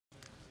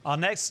Our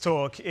next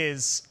talk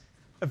is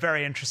a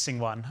very interesting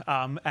one,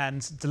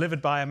 and delivered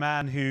by a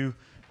man who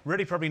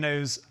really probably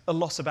knows a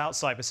lot about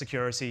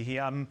cybersecurity.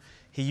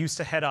 He used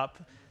to head up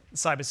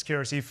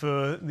cybersecurity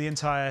for the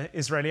entire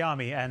Israeli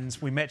army, and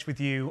we met with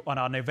you on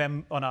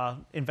our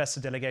investor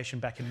delegation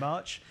back in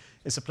March.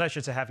 It's a pleasure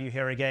to have you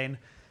here again.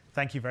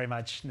 Thank you very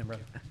much,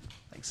 Nimrod.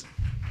 Thanks.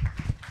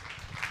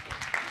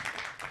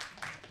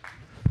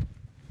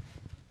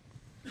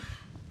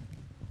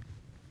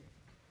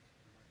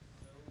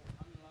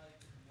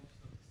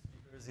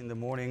 In the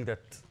morning that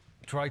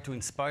try to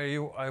inspire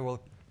you, I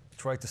will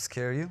try to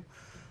scare you.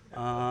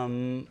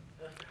 And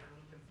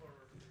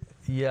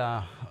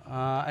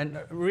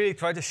really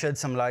try to shed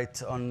some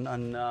light on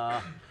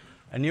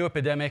a new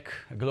epidemic,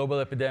 a global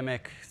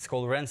epidemic. It's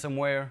called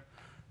ransomware.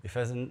 If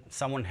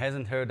someone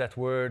hasn't heard that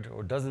word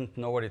or doesn't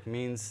know what it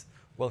means,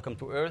 welcome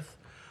to Earth.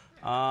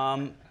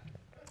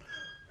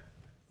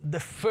 The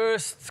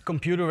first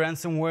computer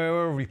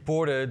ransomware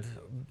reported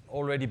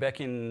already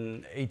back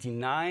in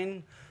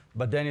 '89.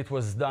 But then it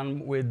was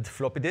done with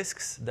floppy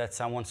disks that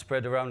someone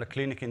spread around a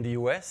clinic in the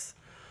US.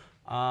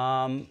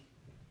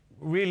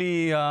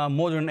 Really,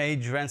 modern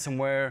age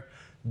ransomware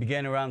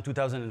began around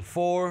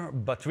 2004,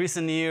 but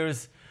recent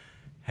years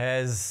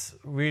has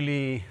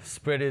really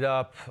spread it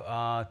up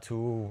to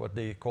what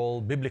they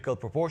call biblical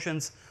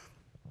proportions.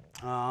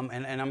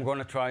 And I'm going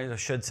to try to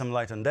shed some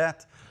light on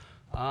that.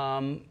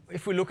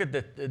 If we look at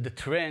the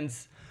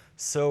trends,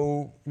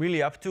 so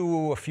really up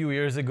to a few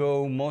years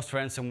ago, most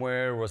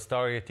ransomware was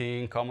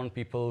targeting common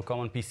people,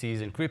 common PCs,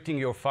 encrypting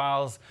your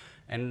files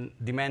and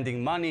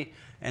demanding money.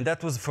 And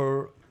that was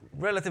for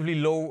relatively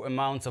low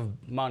amounts of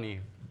money.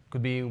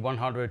 Could be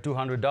 $100,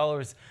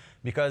 $200,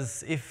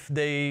 because if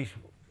they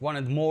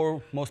wanted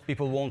more, most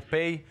people won't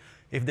pay.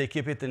 If they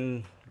keep it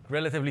in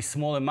relatively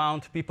small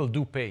amount, people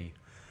do pay.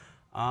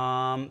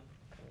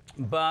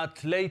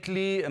 But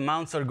lately,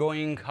 amounts are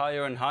going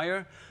higher and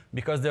higher,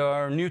 because there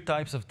are new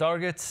types of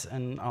targets,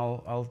 and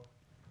I'll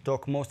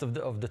talk most of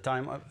the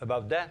time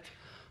about that.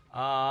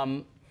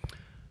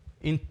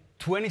 In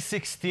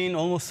 2016,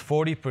 almost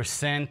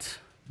 40%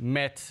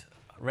 met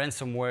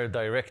ransomware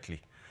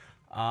directly.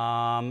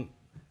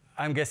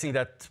 I'm guessing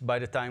that by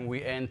the time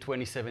we end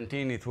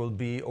 2017, it will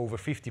be over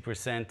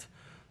 50%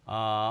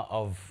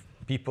 of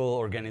people,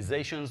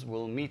 organizations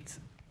will meet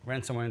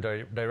ransomware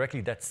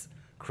directly. That's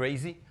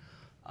crazy.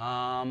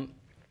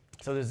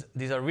 So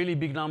these are really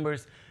big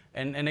numbers.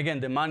 And again,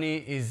 the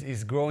money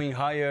is growing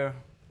higher.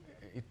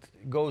 It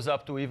goes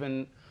up to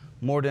even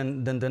more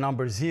than the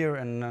numbers here,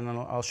 and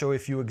I'll show a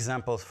few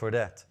examples for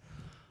that.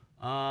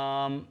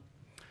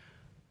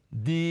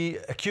 The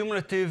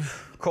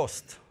accumulative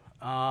cost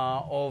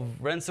of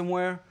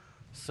ransomware,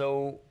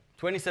 so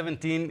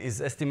 2017 is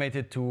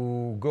estimated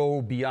to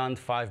go beyond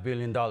 $5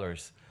 billion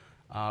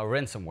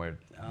ransomware.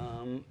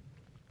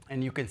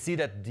 And you can see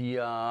that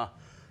the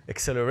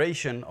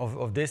acceleration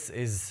of this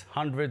is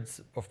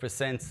hundreds of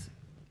percent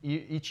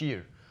each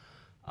year.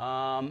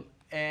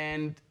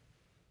 And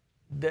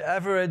the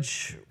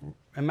average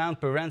amount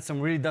per ransom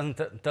really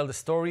doesn't tell the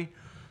story,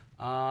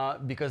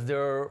 because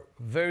there are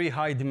very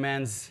high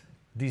demands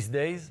these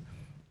days.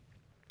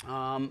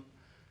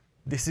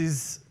 This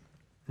is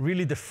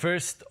really the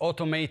first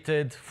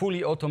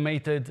fully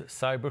automated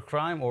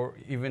cybercrime, or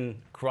even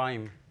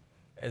crime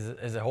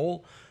as a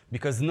whole,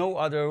 because no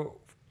other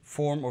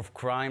form of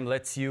crime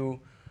lets you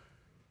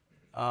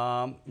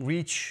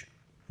reach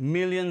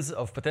millions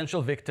of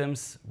potential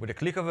victims with a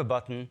click of a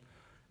button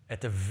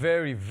at a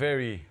very,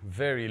 very,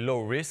 very low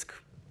risk.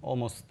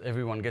 Almost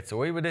everyone gets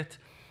away with it.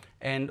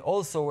 And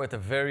also at a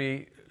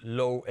very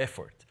low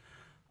effort.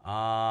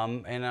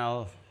 And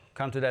I'll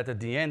come to that at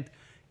the end.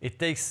 It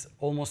takes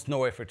almost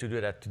no effort to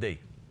do that today.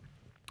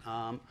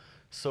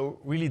 So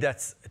really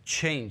that's a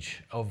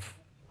change of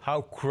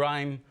how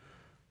crime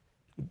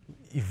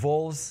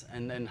evolves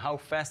and how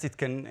fast it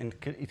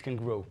can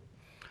grow.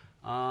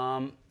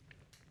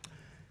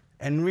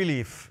 And really,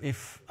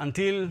 if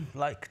until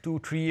like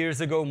 2-3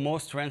 years ago,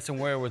 most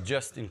ransomware was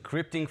just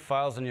encrypting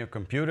files on your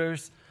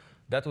computers,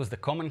 that was the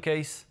common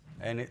case,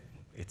 and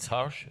it's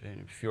harsh.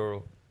 If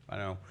you're, I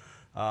don't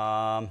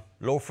know,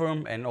 law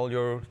firm and all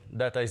your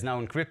data is now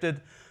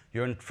encrypted,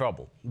 you're in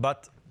trouble.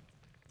 But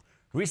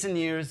recent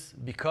years,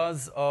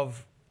 because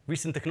of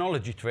recent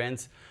technology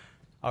trends,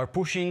 are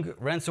pushing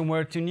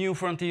ransomware to new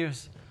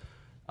frontiers.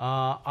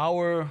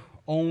 Our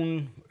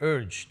own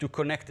urge to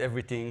connect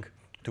everything,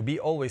 to be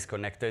always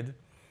connected,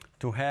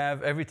 to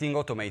have everything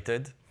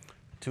automated,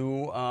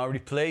 to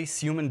replace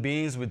human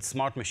beings with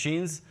smart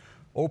machines,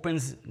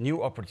 opens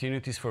new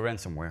opportunities for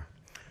ransomware.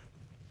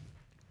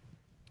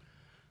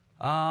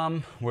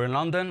 We're in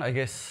London. I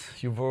guess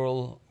you've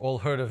all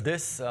heard of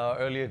this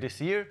earlier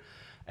this year.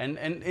 And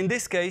in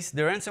this case,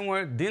 the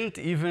ransomware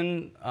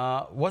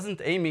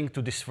wasn't aiming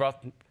to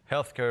disrupt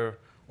healthcare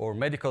or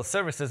medical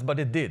services, but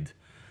it did.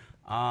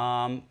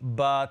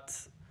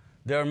 But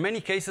there are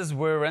many cases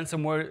where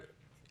ransomware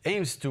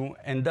aims to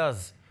and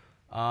does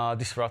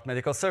disrupt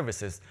medical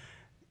services.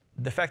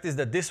 The fact is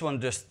that this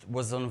one just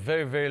was on a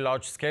very, very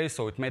large scale,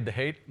 so it made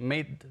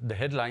the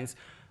headlines.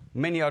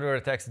 Many other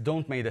attacks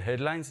don't make the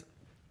headlines.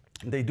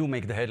 They do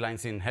make the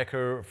headlines in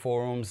hacker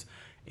forums,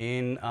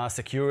 in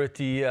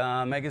security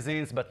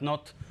magazines, but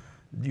not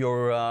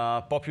your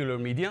popular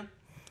media.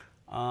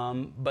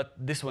 But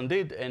this one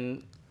did,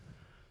 and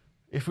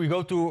if we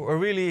go to a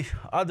really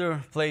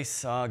other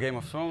place, Game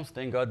of Thrones,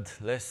 thank God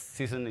last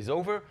season is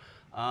over.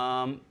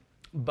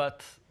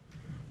 But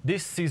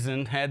this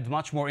season had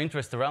much more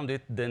interest around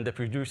it than the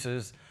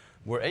producers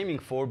were aiming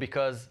for,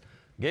 because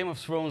Game of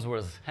Thrones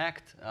was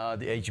hacked,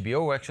 the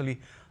HBO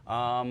actually.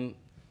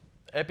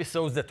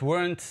 Episodes that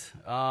weren't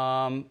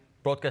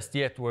broadcast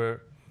yet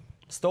were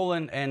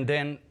stolen, and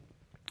then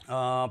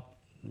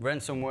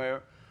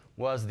ransomware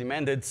was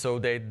demanded so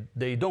they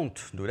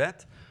don't do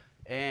that.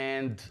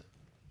 And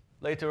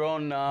later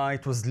on,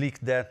 it was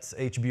leaked that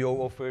HBO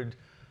offered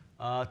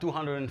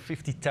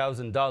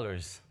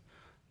 $250,000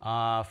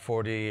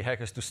 for the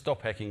hackers to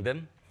stop hacking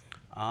them.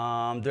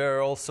 There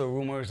are also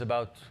rumors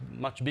about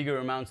much bigger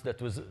amounts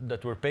that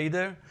were paid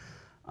there.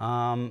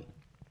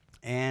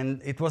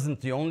 And it wasn't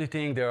the only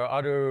thing. There are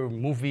other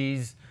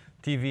movies,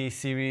 TV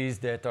series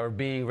that are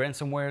being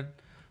ransomware.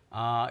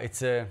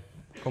 It's a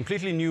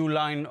completely new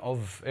line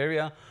of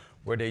area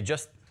where they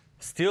just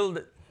steal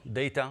the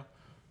data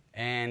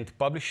and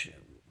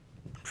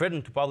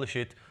threaten to publish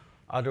it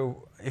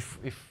if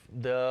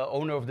the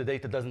owner of the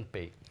data doesn't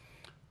pay.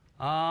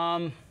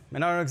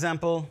 Another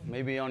example,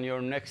 maybe on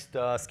your next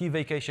ski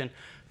vacation,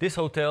 this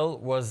hotel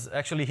was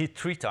actually hit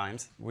 3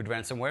 times with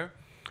ransomware.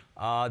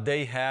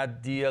 They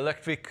had the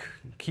electric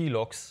key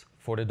locks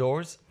for the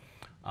doors.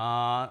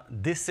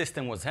 This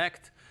system was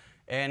hacked,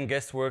 and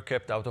guests were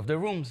kept out of their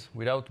rooms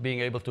without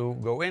being able to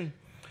go in.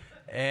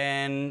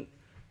 And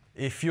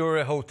if you're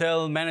a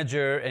hotel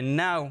manager and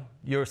now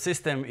your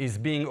system is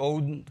being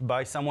owned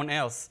by someone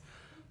else,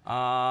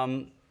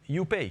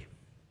 you pay.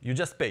 You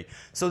just pay.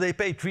 So they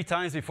paid 3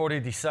 times before they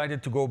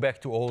decided to go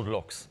back to old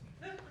locks.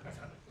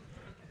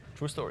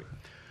 True story.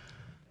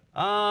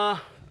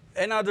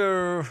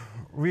 Another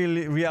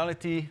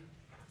reality,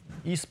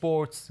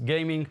 esports,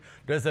 gaming,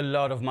 there's a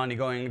lot of money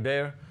going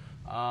there.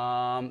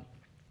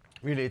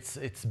 Really,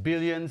 it's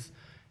billions,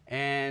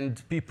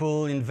 and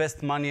people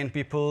invest money and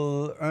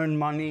people earn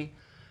money.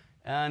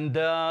 And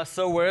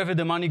so wherever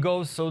the money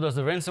goes, so does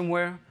the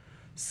ransomware.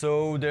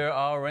 So there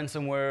are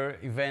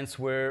ransomware events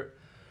where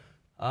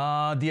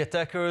the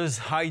attackers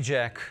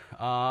hijack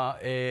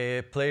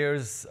a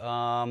player's,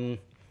 I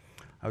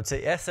would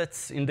say,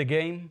 assets in the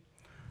game.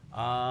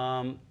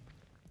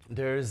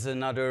 There's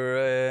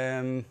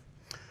another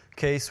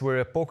case where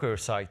a poker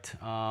site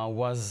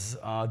was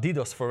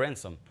DDoS for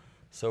ransom.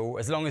 So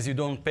as long as you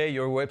don't pay,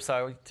 your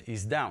website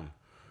is down.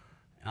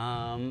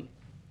 And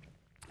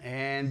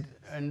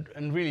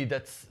really,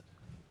 that's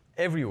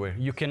everywhere.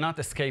 You cannot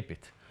escape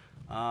it.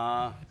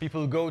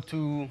 People go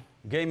to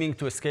gaming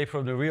to escape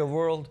from the real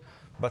world,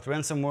 but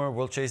ransomware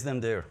will chase them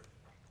there.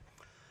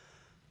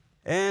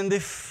 And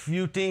if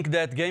you think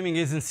that gaming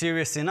isn't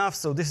serious enough,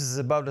 so this is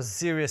about as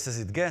serious as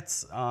it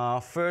gets.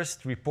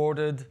 First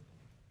reported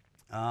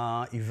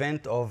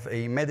event of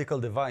a medical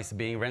device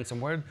being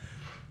ransomware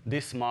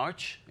this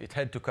March. It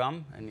had to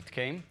come, and it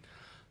came.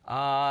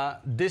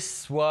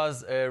 This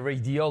was a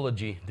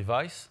radiology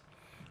device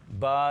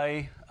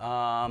by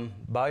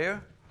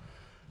Bayer,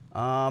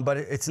 but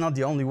it's not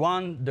the only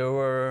one. There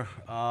were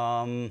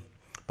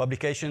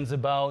publications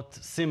about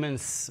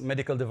Siemens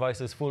medical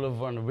devices full of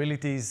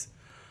vulnerabilities.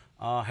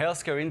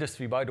 Healthcare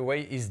industry, by the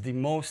way, is the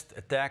most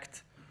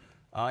attacked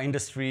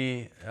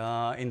industry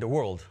in the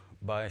world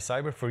by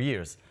cyber for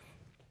years,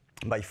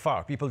 by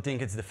far. People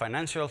think it's the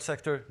financial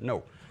sector.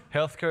 No.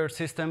 Healthcare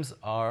systems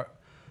are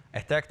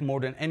attacked more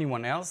than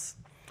anyone else.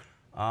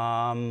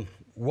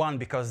 One,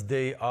 because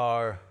they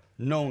are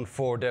known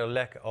for their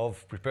lack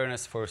of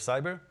preparedness for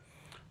cyber.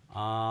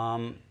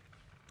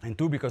 And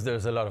 2, because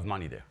there's a lot of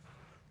money there.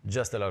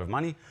 Just a lot of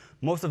money.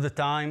 Most of the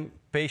time,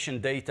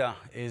 patient data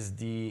is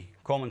the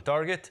common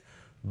target,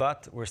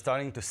 but we're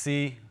starting to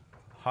see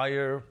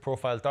higher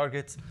profile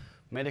targets,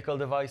 medical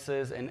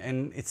devices,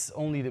 and it's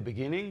only the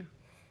beginning.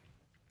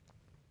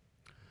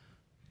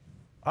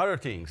 Other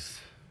things,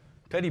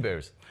 teddy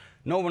bears.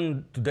 No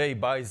one today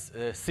buys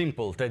a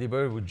simple teddy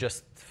bear with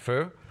just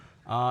fur.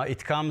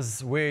 It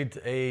comes with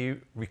a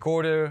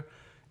recorder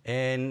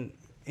and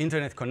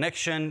internet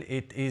connection.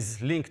 It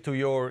is linked to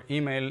your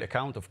email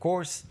account, of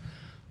course.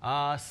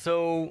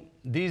 So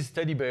these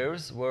teddy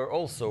bears were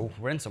also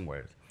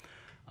ransomware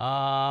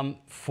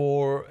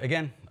for,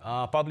 again,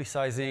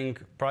 publicizing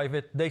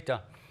private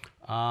data,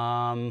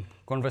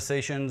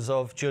 conversations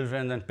of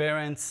children and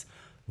parents,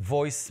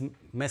 voice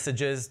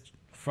messages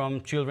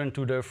from children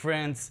to their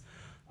friends,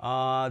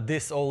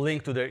 this all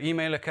linked to their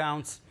email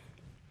accounts,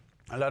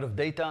 a lot of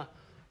data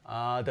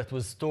that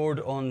was stored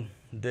on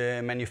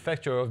the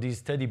manufacturer of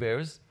these teddy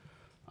bears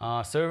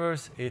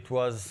servers. It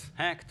was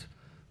hacked,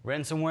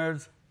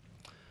 ransomware.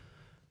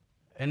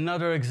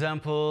 Another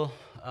example,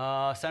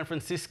 San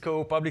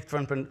Francisco public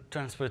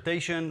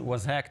transportation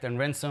was hacked and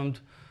ransomed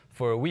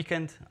for a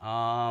weekend.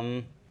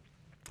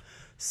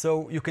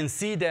 So you can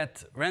see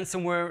that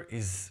ransomware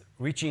is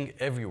reaching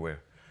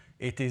everywhere.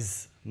 It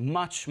is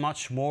much,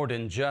 much more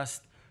than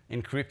just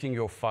encrypting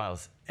your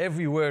files.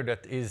 Everywhere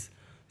that is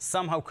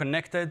somehow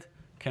connected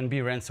can be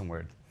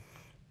ransomware.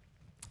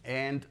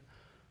 And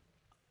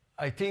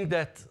I think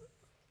that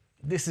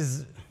this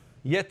is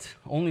yet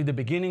only the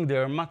beginning.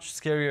 There are much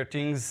scarier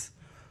things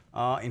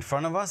in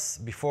front of us.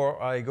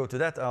 Before I go to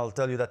that, I'll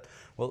tell you that,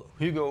 well,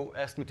 Hugo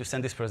asked me to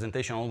send this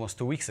presentation almost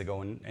 2 weeks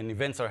ago, and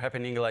events are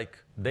happening like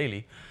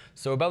daily.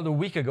 So about a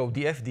week ago,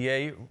 the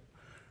FDA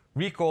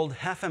recalled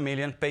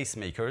 500,000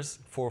 pacemakers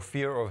for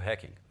fear of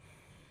hacking.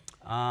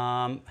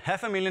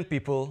 500,000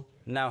 people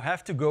now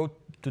have to go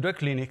to their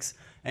clinics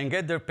and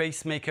get their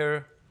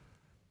pacemaker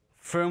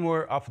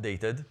firmware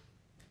updated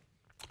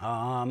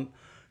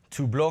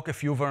to block a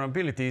few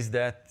vulnerabilities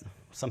that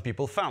some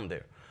people found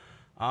there.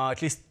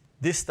 At least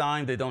this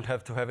time, they don't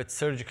have to have it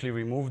surgically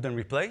removed and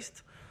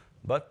replaced,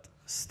 but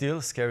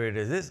still scary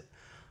as it is.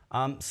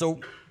 So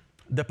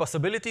the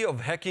possibility of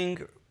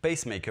hacking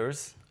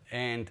pacemakers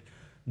and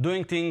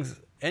doing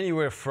things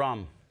anywhere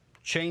from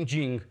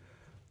changing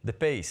the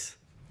pace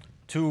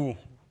to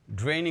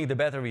draining the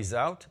batteries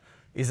out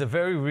is a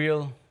very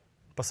real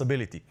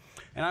possibility.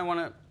 And I want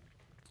to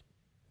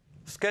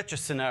sketch a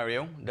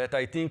scenario that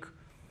I think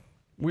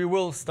we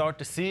will start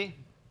to see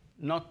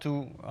not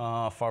too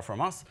far from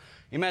us.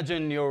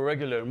 Imagine your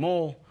regular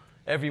mall.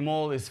 Every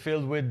mall is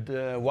filled with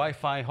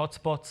Wi-Fi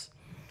hotspots.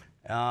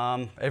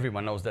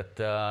 Everyone knows that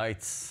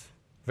it's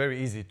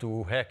very easy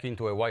to hack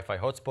into a Wi-Fi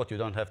hotspot. You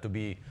don't have to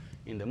be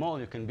in the mall.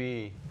 You can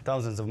be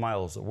thousands of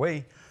miles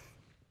away.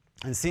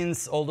 And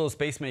since all those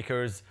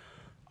pacemakers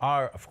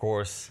are, of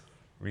course,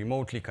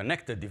 remotely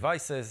connected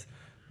devices,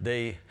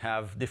 they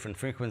have different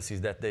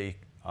frequencies that they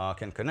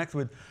can connect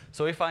with.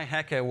 So if I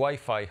hack a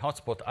Wi-Fi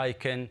hotspot, I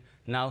can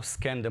now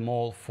scan them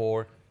all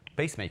for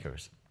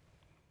pacemakers.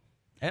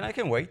 And I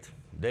can wait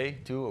a day,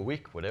 2, a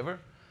week, whatever.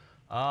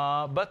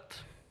 But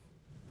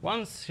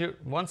once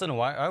in a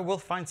while, I will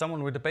find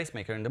someone with a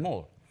pacemaker in the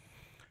mall.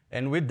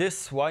 And with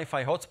this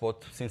Wi-Fi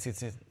hotspot, since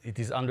it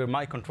is under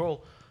my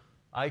control,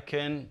 I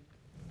can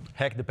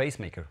hack the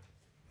pacemaker.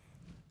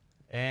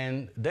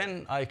 And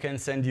then I can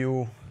send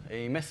you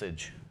a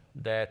message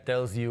that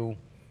tells you,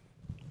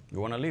 you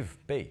want to leave,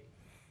 pay.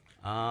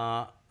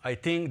 I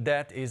think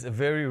that is a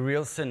very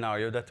real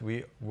scenario that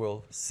we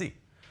will see,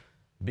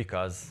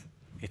 because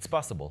it's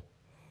possible.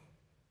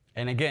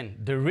 And again,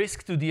 the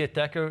risk to the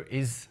attacker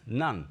is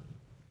none,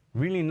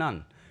 really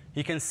none.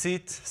 He can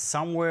sit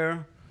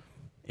somewhere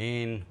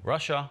in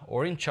Russia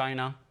or in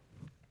China,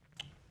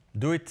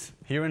 do it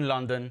here in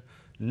London.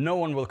 No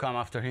one will come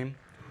after him.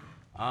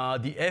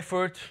 The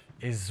effort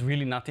is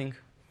really nothing,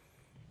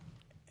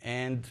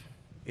 and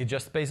it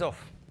just pays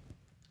off.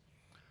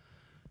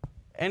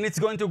 And it's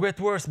going to get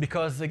worse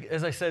because,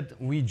 as I said,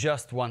 we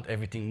just want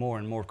everything more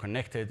and more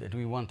connected, and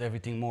we want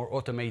everything more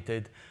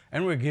automated,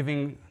 and we're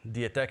giving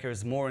the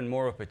attackers more and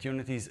more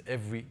opportunities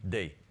every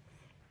day.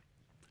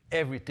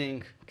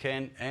 Everything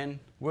can and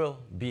will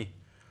be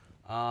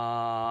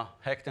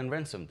hacked and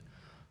ransomed.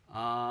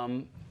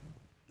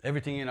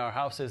 Everything in our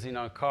houses, in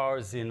our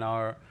cars, in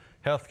our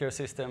healthcare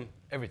system,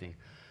 everything.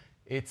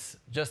 It's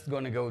just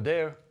going to go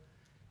there,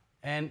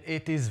 and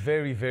it is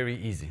very, very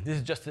easy. This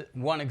is just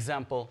one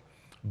example.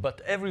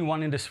 But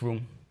everyone in this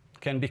room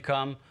can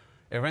become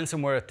a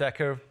ransomware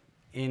attacker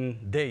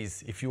in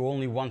days if you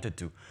only wanted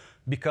to,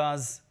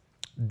 because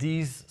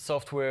these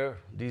software,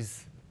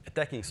 these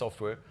attacking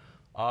software,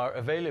 are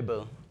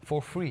available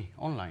for free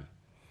online.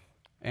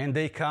 And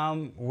they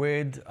come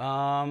with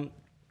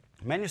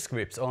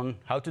manuscripts on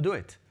how to do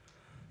it.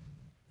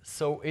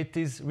 So it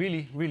is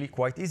really, really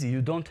quite easy.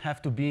 You don't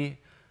have to be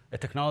a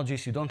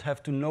technologist. You don't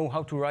have to know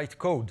how to write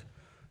code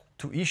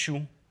to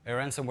issue a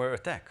ransomware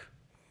attack.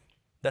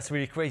 That's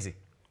really crazy.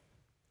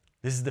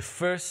 This is the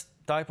first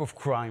type of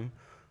crime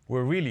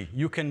where really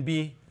you can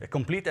be a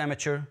complete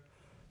amateur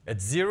at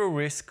zero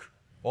risk,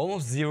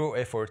 almost zero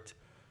effort,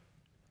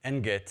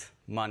 and get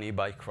money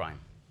by crime.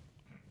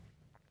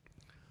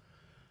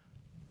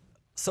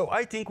 So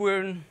I think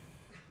we're in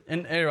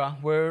an era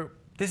where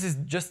this is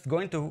just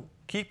going to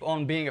keep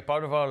on being a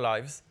part of our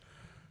lives,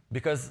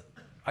 because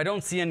I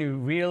don't see any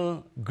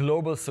real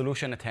global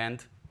solution at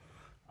hand.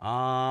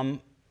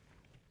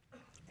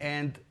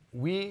 And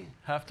we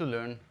have to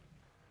learn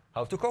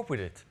how to cope with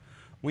it.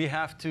 We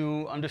have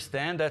to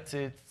understand that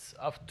it's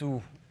up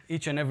to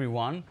each and every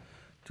one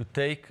to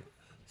take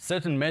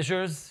certain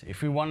measures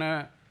if we want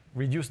to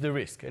reduce the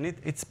risk. And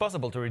it's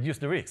possible to reduce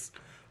the risk,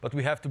 but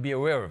we have to be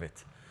aware of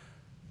it.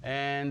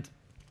 And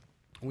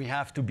we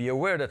have to be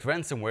aware that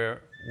ransomware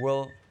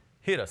will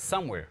hit us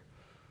somewhere.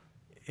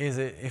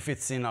 If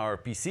it's in our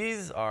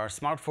PCs, our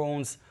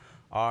smartphones,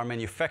 our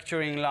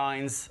manufacturing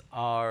lines,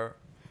 our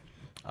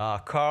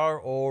car,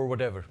 or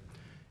whatever.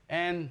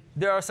 And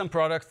there are some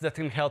products that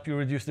can help you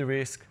reduce the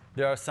risk.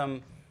 There are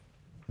some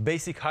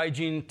basic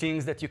hygiene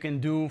things that you can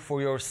do for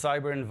your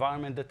cyber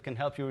environment that can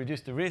help you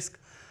reduce the risk.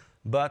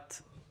 But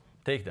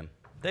take them.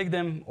 Take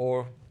them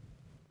or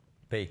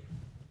pay.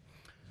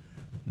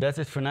 That's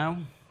it for now.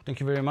 Thank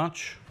you very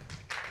much.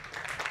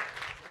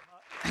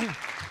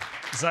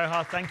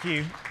 Zohar, thank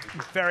you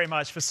very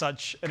much for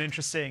such an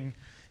interesting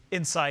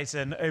insight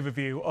and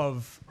overview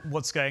of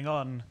what's going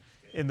on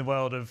in the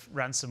world of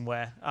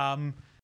ransomware.